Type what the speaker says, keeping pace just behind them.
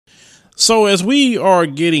So as we are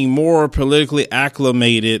getting more politically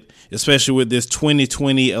acclimated, especially with this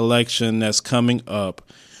 2020 election that's coming up,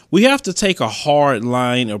 we have to take a hard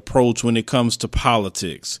line approach when it comes to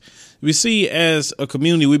politics. We see as a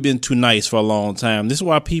community, we've been too nice for a long time. This is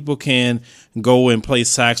why people can go and play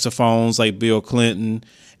saxophones like Bill Clinton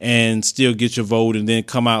and still get your vote and then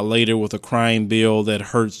come out later with a crime bill that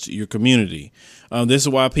hurts your community. This is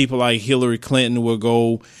why people like Hillary Clinton will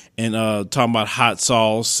go and talk about hot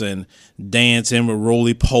sauce and dancing with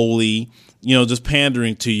roly-poly, just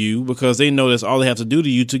pandering to you because they know that's all they have to do to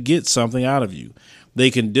you to get something out of you.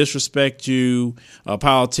 They can disrespect you.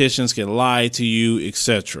 Politicians can lie to you,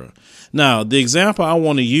 etc. Now, the example I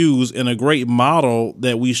want to use and a great model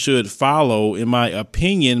that we should follow, in my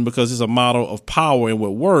opinion, because it's a model of power and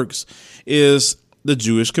what works, is the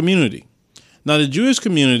Jewish community. Now, the Jewish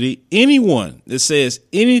community, anyone that says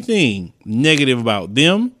anything negative about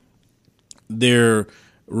them, their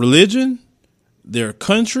religion, their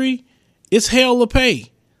country, it's hell to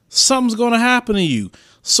pay. Something's going to happen to you.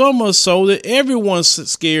 So much so that everyone's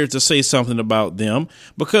scared to say something about them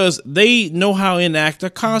because they know how to enact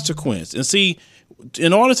a consequence. And see,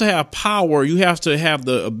 in order to have power, you have to have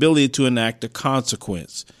the ability to enact a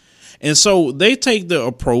consequence. And so they take the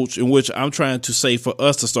approach in which I'm trying to say for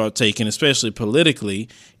us to start taking, especially politically,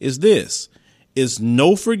 is this. It's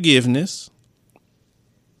no forgiveness,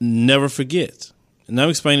 never forget. And now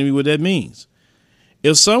explain to me what that means.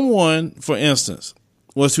 If someone, for instance,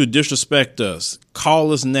 was to disrespect us,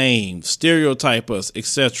 call us names, stereotype us,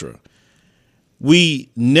 etc., we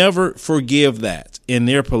never forgive that in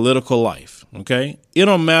their political life. Okay? It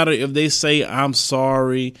don't matter if they say, I'm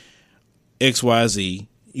sorry, XYZ.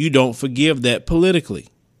 You don't forgive that politically.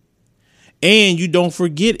 And you don't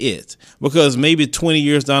forget it because maybe 20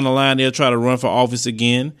 years down the line, they'll try to run for office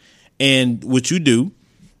again. And what you do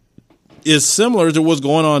is similar to what's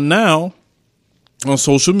going on now on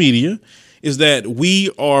social media, is that we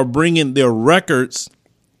are bringing their records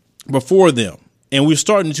before them. And we're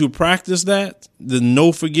starting to practice that, the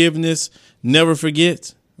no forgiveness, never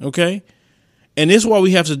forget. Okay. And this is what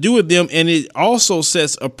we have to do with them. And it also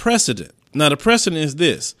sets a precedent. Now, the precedent is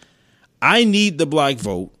this. I need the black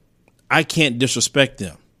vote. I can't disrespect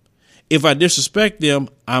them. If I disrespect them,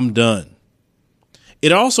 I'm done.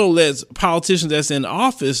 It also lets politicians that's in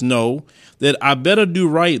office know that I better do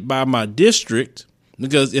right by my district,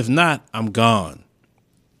 because if not, I'm gone.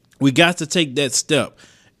 We got to take that step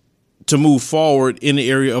to move forward in the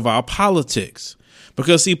area of our politics,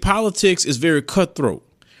 because, see, politics is very cutthroat.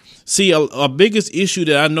 See, a biggest issue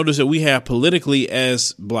that I notice that we have politically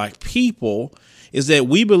as black people is that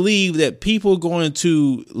we believe that people are going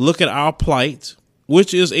to look at our plight,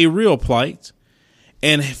 which is a real plight,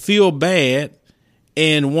 and feel bad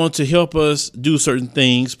and want to help us do certain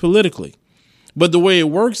things politically. But the way it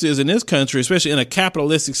works is in this country, especially in a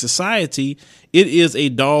capitalistic society, it is a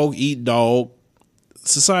dog eat dog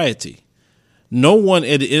society. No one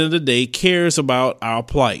at the end of the day cares about our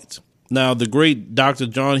plight. Now, the great Dr.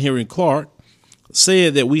 John Henry Clark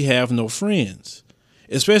said that we have no friends,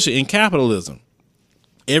 especially in capitalism.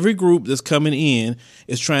 Every group that's coming in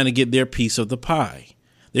is trying to get their piece of the pie.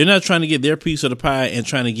 They're not trying to get their piece of the pie and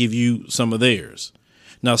trying to give you some of theirs.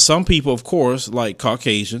 Now, some people, of course, like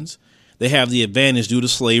Caucasians, they have the advantage due to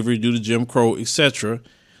slavery, due to Jim Crow, etc.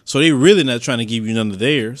 So they're really not trying to give you none of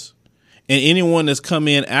theirs. And anyone that's come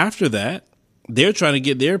in after that, they're trying to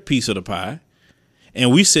get their piece of the pie.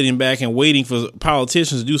 And we sitting back and waiting for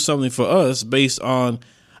politicians to do something for us based on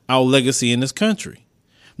our legacy in this country.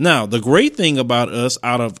 Now, the great thing about us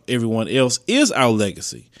out of everyone else is our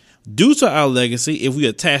legacy. Due to our legacy, if we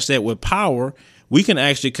attach that with power, we can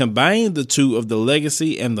actually combine the two of the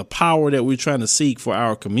legacy and the power that we're trying to seek for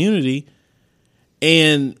our community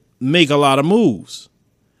and make a lot of moves.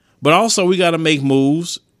 But also we got to make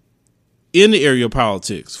moves in the area of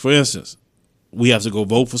politics. For instance, we have to go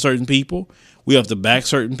vote for certain people. We have to back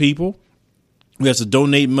certain people. We have to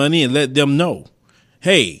donate money and let them know,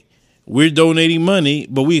 hey, we're donating money,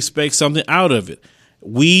 but we expect something out of it.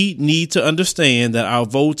 We need to understand that our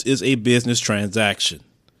votes is a business transaction.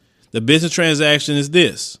 The business transaction is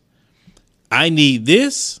this. I need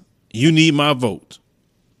this. You need my vote.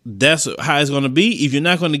 That's how it's going to be. If you're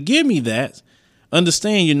not going to give me that,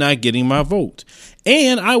 understand you're not getting my vote.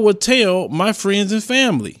 And I would tell my friends and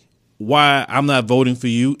family why I'm not voting for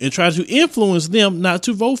you and try to influence them not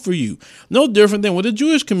to vote for you. No different than what the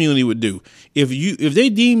Jewish community would do. If they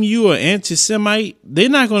deem you an anti-Semite, they're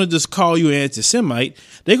not going to just call you an anti-Semite.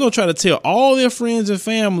 They're going to try to tell all their friends and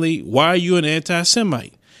family why you're an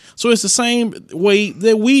anti-Semite. So it's the same way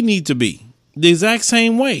that we need to be, the exact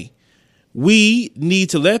same way. We need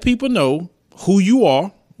to let people know who you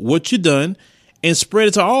are, what you've done and spread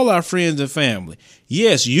it to all our friends and family.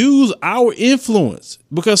 Yes, use our influence,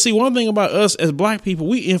 because see, one thing about us as black people,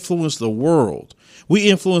 we influence the world. We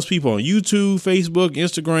influence people on YouTube, Facebook,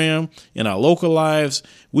 Instagram, in our local lives.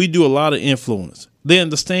 We do a lot of influence. They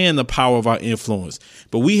understand the power of our influence,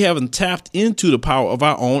 but we haven't tapped into the power of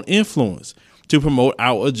our own influence to promote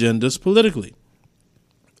our agendas politically.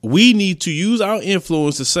 We need to use our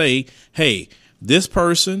influence to say, hey, this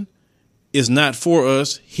person is not for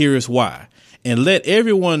us. Here is why. And let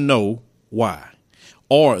everyone know why.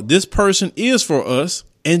 Or this person is for us,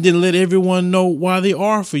 and then let everyone know why they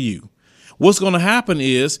are for you. What's going to happen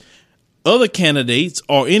is other candidates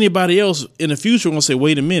or anybody else in the future will say,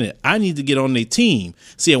 wait a minute, I need to get on their team.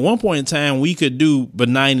 See, at one point in time, we could do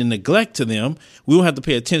benign and neglect to them. We don't have to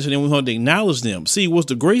pay attention, and we don't have to acknowledge them. See, what's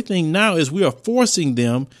the great thing now is we are forcing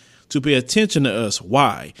them to pay attention to us.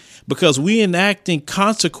 Why? Because we enacting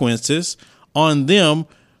consequences on them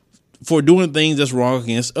for doing things that's wrong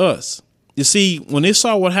against us. You see, when they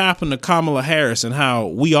saw what happened to Kamala Harris and how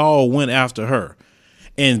we all went after her,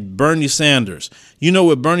 and Bernie Sanders, you know,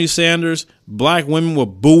 with Bernie Sanders, black women were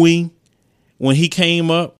booing when he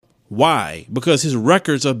came up. Why? Because his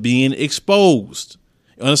records are being exposed.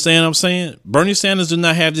 You understand what I'm saying? Bernie Sanders does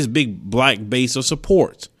not have this big black base of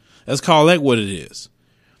support. Let's call that what it is.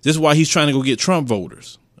 This is why he's trying to go get Trump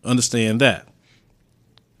voters. Understand that.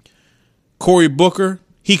 Cory Booker,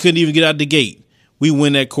 he couldn't even get out the gate. We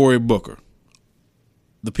win at Cory Booker.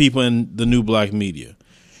 The people in the new black media.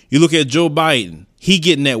 You look at Joe Biden, he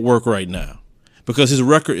getting that work right now because his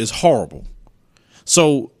record is horrible.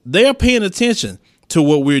 So they are paying attention to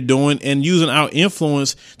what we're doing and using our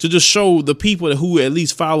influence to just show the people who at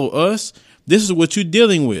least follow us, this is what you're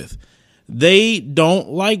dealing with. They don't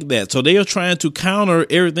like that. So they are trying to counter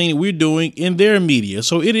everything that we're doing in their media.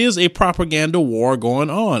 So it is a propaganda war going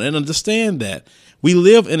on, and understand that. We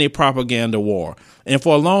live in a propaganda war. And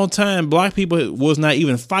for a long time, black people was not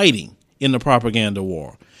even fighting in the propaganda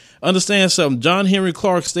war. Understand something. John Henry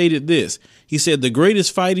Clark stated this. He said the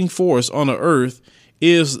greatest fighting force on the earth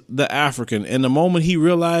is the African. And the moment he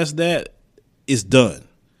realized that, it's done.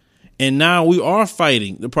 And now we are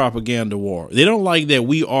fighting the propaganda war. They don't like that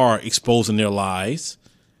we are exposing their lies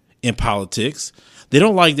in politics. They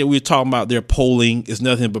don't like that we're talking about their polling is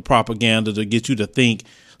nothing but propaganda to get you to think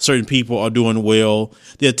certain people are doing well.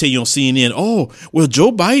 They'll tell you on CNN, oh, well,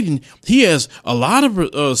 Joe Biden, he has a lot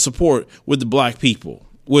of support with the black people,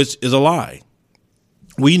 which is a lie.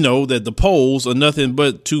 We know that the polls are nothing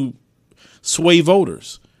but to sway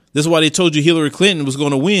voters. This is why they told you Hillary Clinton was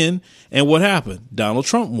going to win. And what happened? Donald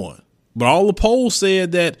Trump won. But all the polls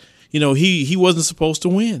said that, you know, he wasn't supposed to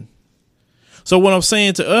win. So what I'm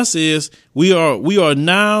saying to us is we are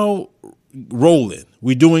now rolling.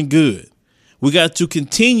 We're doing good. We got to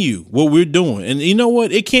continue what we're doing. And you know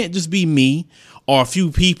what? It can't just be me or a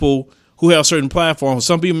few people who have certain platforms.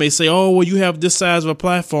 Some people may say, oh, well, you have this size of a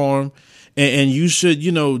platform and you should,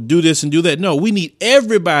 you know, do this and do that. No, we need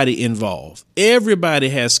everybody involved. Everybody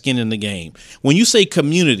has skin in the game. When you say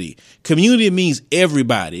community means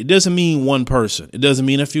everybody. It doesn't mean one person. It doesn't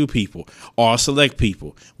mean a few people or select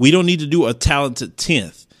people. We don't need to do a talented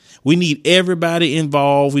 10th. We need everybody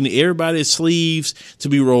involved. We need everybody's sleeves to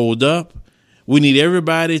be rolled up. We need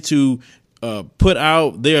everybody to put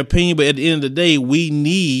out their opinion. But at the end of the day, we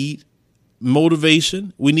need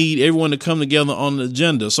motivation. We need everyone to come together on the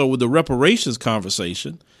agenda. So with the reparations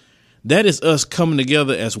conversation, that is us coming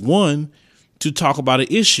together as one to talk about an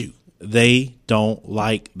issue. They don't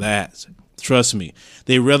like that. Trust me.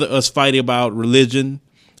 They rather us fight about religion,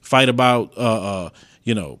 fight about,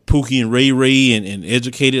 Pookie and Ray Ray and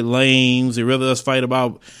educated lames. They rather us fight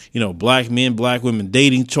about, black men, black women,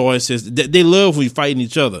 dating choices. They love when we fighting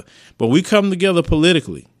each other. But we come together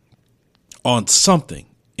politically on something,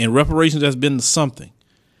 and reparations has been something.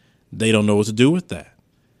 They don't know what to do with that.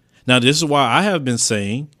 Now, this is why I have been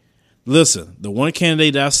saying, listen, the one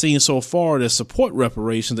candidate that I've seen so far that support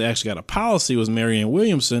reparations that actually got a policy was Marianne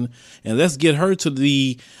Williamson. And let's get her to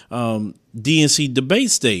the DNC debate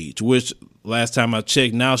stage, which last time I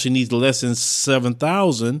checked, now she needs less than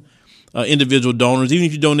 7,000 individual donors. Even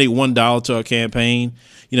if you donate $1 to our campaign,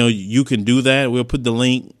 you can do that. We'll put the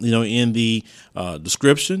link, in the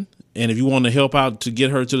description. And if you want to help out to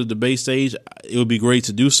get her to the debate stage, it would be great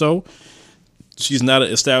to do so. She's not an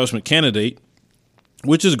establishment candidate,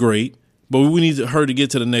 which is great, but we need her to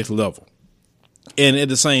get to the next level. And at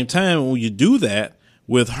the same time, when you do that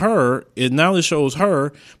with her, it not only shows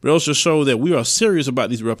her, but it also shows that we are serious about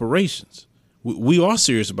these reparations. We are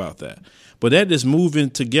serious about that. But that is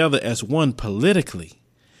moving together as one politically.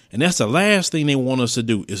 And that's the last thing they want us to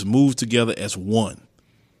do, is move together as one.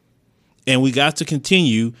 And we got to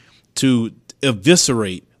continue to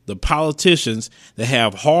eviscerate the politicians that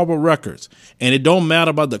have horrible records. And it don't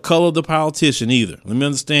matter about the color of the politician either. Let me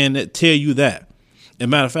understand that, tell you that. As a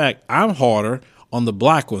matter of fact, I'm harder on the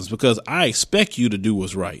black ones because I expect you to do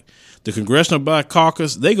what's right. The Congressional Black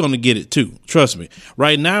Caucus, they're going to get it too. Trust me.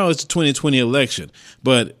 Right now it's the 2020 election,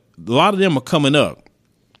 but a lot of them are coming up.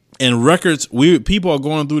 And records, people are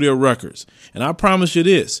going through their records. And I promise you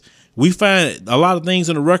this, we find a lot of things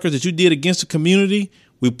in the records that you did against the community.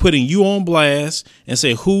 We're putting you on blast and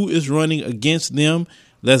say who is running against them.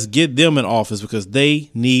 Let's get them in office because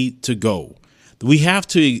they need to go. We have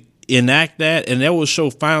to enact that, and that will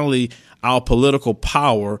show finally our political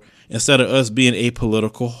power instead of us being a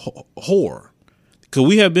political whore. Because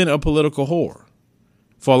we have been a political whore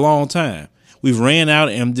for a long time. We've ran out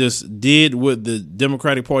and just did what the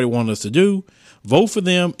Democratic Party wanted us to do, vote for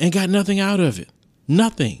them, and got nothing out of it.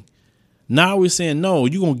 Nothing. Now we're saying, no,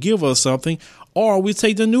 you're going to give us something, or we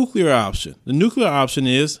take the nuclear option. The nuclear option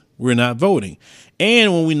is we're not voting.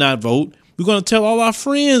 And when we not vote, we're going to tell all our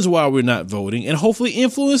friends why we're not voting and hopefully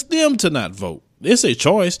influence them to not vote. It's a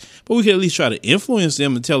choice, but we can at least try to influence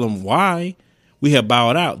them and tell them why we have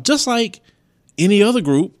bowed out. Just like any other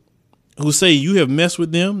group who say you have messed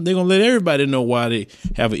with them, they're going to let everybody know why they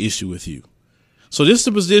have an issue with you. So this is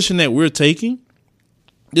the position that we're taking.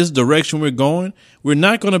 This direction we're going. We're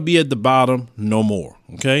not going to be at the bottom no more.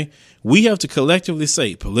 Okay. We have to collectively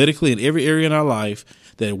say politically in every area in our life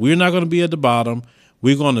that we're not going to be at the bottom.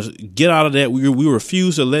 We're going to get out of that. We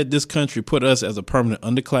refuse to let this country put us as a permanent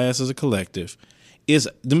underclass as a collective.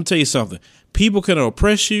 Let me tell you something. People can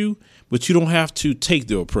oppress you, but you don't have to take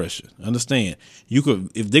the oppression. Understand? You could,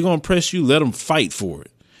 if they're going to oppress you, let them fight for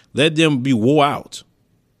it. Let them be wore out.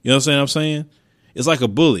 You know what I'm saying? It's like a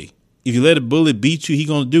bully. If you let a bully beat you, he's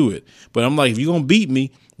going to do it. But I'm like, if you're going to beat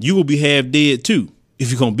me, you will be half dead too. If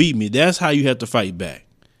you're going to beat me, that's how you have to fight back.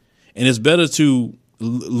 And it's better to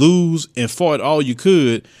lose and fight all you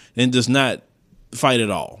could than just not fight at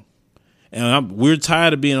all. And we're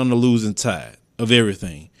tired of being on the losing side of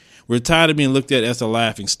everything. We're tired of being looked at as the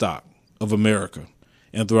laughing stock of America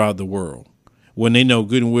and throughout the world, when they know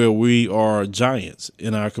good and well we are giants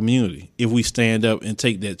in our community. If we stand up and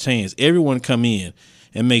take that chance, everyone come in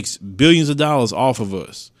and makes billions of dollars off of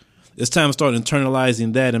us. It's time to start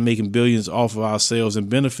internalizing that and making billions off of ourselves and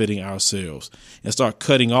benefiting ourselves, and start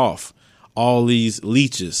cutting off all these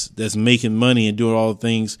leeches that's making money and doing all the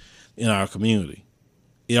things in our community.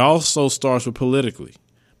 It also starts with politically,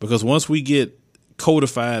 because once we get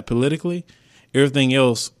codified politically, everything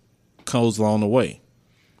else goes along the way.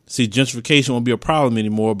 See, gentrification won't be a problem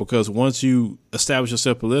anymore, because once you establish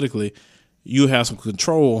yourself politically, you have some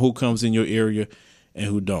control on who comes in your area and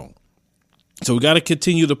who don't. So we got to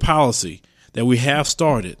continue the policy that we have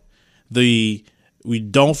started. We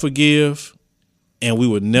don't forgive and we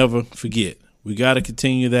would never forget. We got to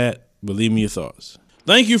continue that. Believe me your thoughts.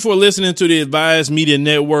 Thank you for listening to the Advise Media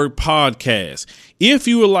Network podcast. If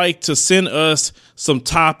you would like to send us some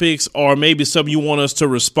topics or maybe something you want us to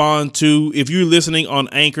respond to, if you're listening on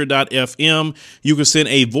anchor.fm, you can send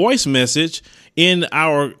a voice message in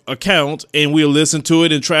our account and we'll listen to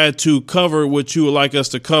it and try to cover what you would like us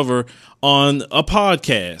to cover on a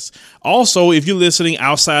podcast. Also, if you're listening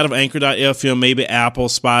outside of anchor.fm, maybe Apple,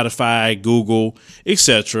 Spotify, Google,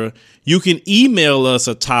 etc., you can email us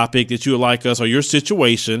a topic that you would like us or your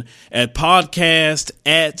situation at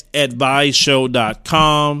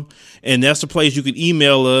podcast@adviseshow.com. And that's the place you can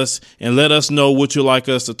email us and let us know what you'd like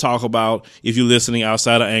us to talk about if you're listening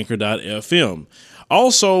outside of anchor.fm.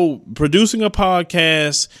 Also, producing a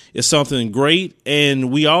podcast is something great, and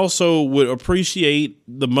we also would appreciate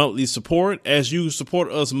the monthly support. As you support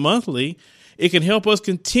us monthly, it can help us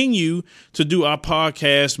continue to do our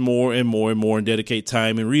podcast more and more and more and dedicate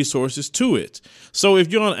time and resources to it. So if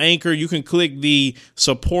you're on Anchor, you can click the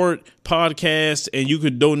support podcast and you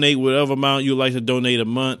could donate whatever amount you'd like to donate a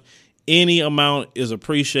month. Any amount is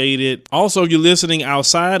appreciated. Also, if you're listening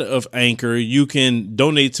outside of Anchor, you can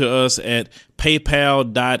donate to us at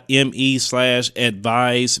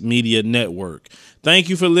paypal.me/Advise Media Network. Thank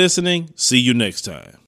you for listening. See you next time.